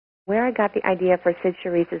Where I got the idea for Sid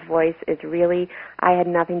Charisse's voice is really, I had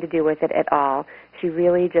nothing to do with it at all. She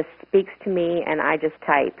really just speaks to me and I just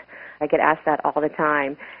type. I get asked that all the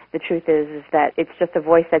time. The truth is that it's just a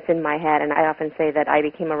voice that's in my head, and I often say that I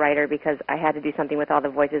became a writer because I had to do something with all the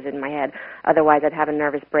voices in my head. Otherwise, I'd have a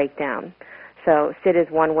nervous breakdown. So Sid is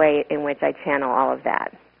one way in which I channel all of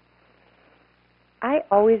that. I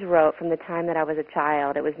always wrote from the time that I was a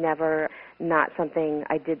child. It was never not something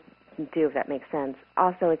I did do, if that makes sense.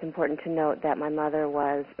 Also, it's important to note that my mother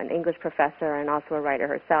was an English professor and also a writer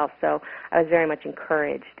herself, so I was very much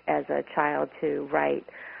encouraged as a child to write.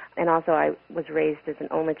 And also, I was raised as an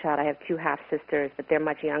only child. I have two half-sisters, but they're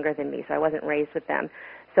much younger than me, so I wasn't raised with them.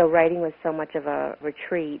 So writing was so much of a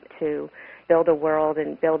retreat to build a world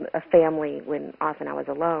and build a family when often I was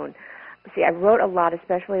alone. See, I wrote a lot,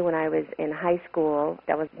 especially when I was in high school.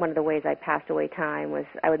 That was one of the ways I passed away time, was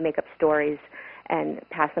I would make up stories and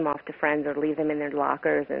pass them off to friends or leave them in their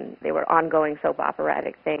lockers, and they were ongoing soap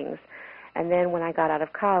operatic things. And then when I got out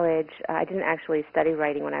of college, I didn't actually study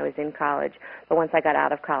writing when I was in college, but once I got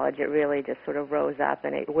out of college, it really just sort of rose up,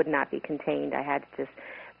 and it would not be contained. I had to just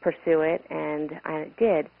pursue it, and I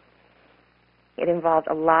did. It involved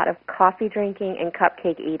a lot of coffee drinking and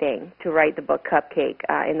cupcake eating to write the book Cupcake.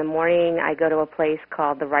 In the morning, I go to a place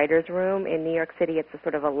called the Writer's Room in New York City. It's a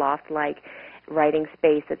sort of a loft-like writing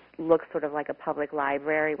space that looks sort of like a public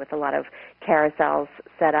library with a lot of carousels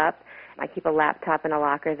set up. I keep a laptop in a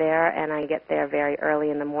locker there, and I get there very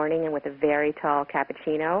early in the morning and with a very tall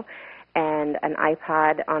cappuccino and an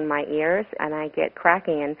iPod on my ears, and I get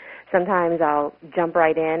cracking. And sometimes I'll jump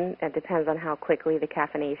right in. It depends on how quickly the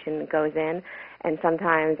caffeination goes in. And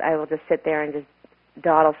sometimes I will just sit there and just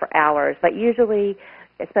dawdle for hours. But usually,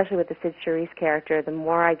 especially with the Sid Charisse character, the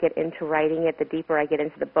more I get into writing it, the deeper I get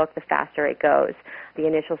into the book, the faster it goes. The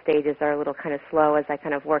initial stages are a little kind of slow as I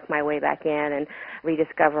kind of work my way back in and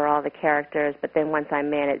rediscover all the characters, but then once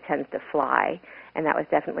I'm in, it tends to fly. And that was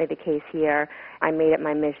definitely the case here. I made it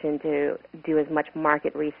my mission to do as much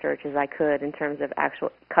market research as I could in terms of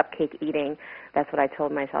actual cupcake eating. That's what I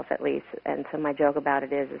told myself, at least. And so my joke about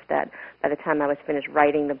it is that by the time I was finished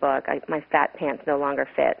writing the book, my fat pants no longer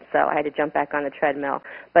fit, so I had to jump back on the treadmill.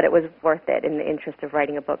 But it was worth it in the interest of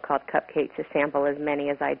writing a book called Cupcake to sample as many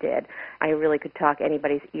as I did. I really could talk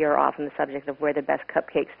anybody's ear off on the subject of where the best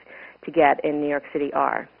cupcakes to get in New York City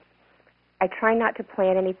are. I try not to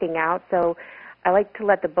plan anything out, so I like to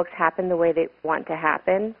let the books happen the way they want to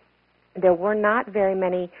happen. There were not very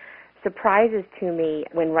many surprises to me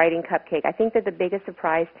when writing Cupcake. I think that the biggest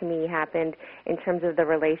surprise to me happened in terms of the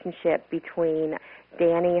relationship between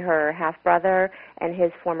Danny, her half-brother, and his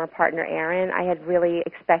former partner, Aaron. I had really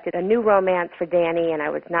expected a new romance for Danny, and I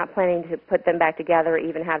was not planning to put them back together or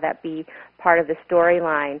even have that be part of the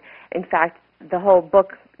storyline. In fact, the whole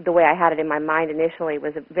book, the way I had it in my mind initially,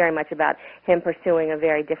 was very much about him pursuing a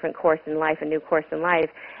very different course in life, a new course in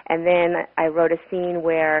life. And then I wrote a scene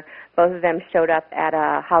where both of them showed up at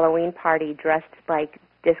a Halloween party dressed like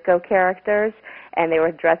disco characters, and they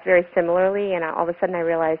were dressed very similarly, and all of a sudden I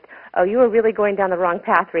realized, oh, you were really going down the wrong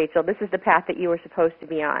path, Rachel. This is the path that you were supposed to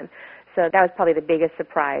be on. So that was probably the biggest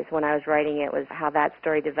surprise when I was writing it, was how that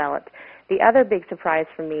story developed. The other big surprise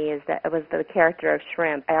for me is that it was the character of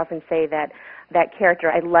Shrimp. I often say that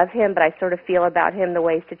character, I love him, but I sort of feel about him the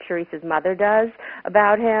way Sid Charisse's mother does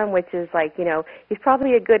about him, which is like, he's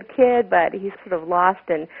probably a good kid, but he's sort of lost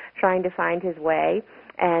and trying to find his way.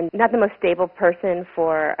 And not the most stable person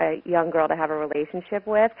for a young girl to have a relationship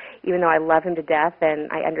with, even though I love him to death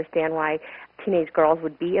and I understand why teenage girls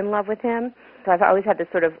would be in love with him. So I've always had this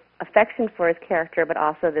sort of affection for his character, but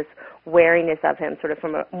also this wariness of him, sort of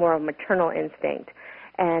from a more maternal instinct.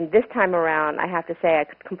 And this time around, I have to say, I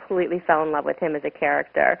completely fell in love with him as a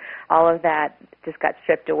character. All of that just got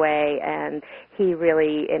stripped away, and he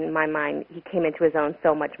really, in my mind, he came into his own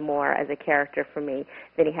so much more as a character for me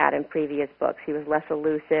than he had in previous books. He was less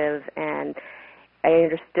elusive, and I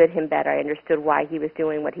understood him better. I understood why he was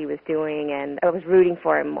doing what he was doing, and I was rooting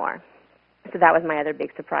for him more. So that was my other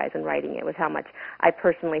big surprise in writing it, was how much I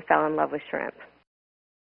personally fell in love with Shrimp.